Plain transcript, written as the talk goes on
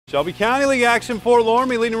Shelby County League action for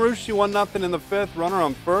Loramie, leading Russia 1-0 in the fifth. Runner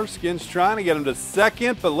on first. Skins trying to get him to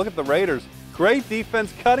second, but look at the Raiders. Great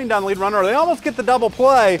defense cutting down the lead runner. They almost get the double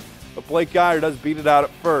play, but Blake Geyer does beat it out at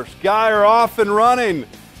first. Geyer off and running.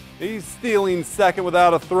 He's stealing second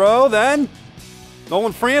without a throw. Then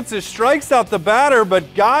Nolan Francis strikes out the batter,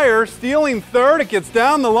 but Geyer stealing third. It gets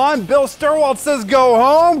down the line. Bill Sturwalt says go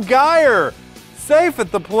home. Geyer safe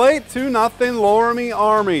at the plate. 2-0 Loramie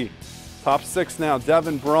Army. Top six now.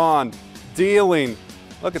 Devin Braun dealing.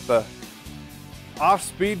 Look at the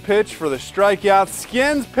off-speed pitch for the strikeout.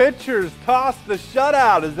 Skins pitchers toss the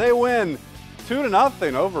shutout as they win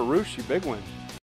 2-0 over Russia. Big win.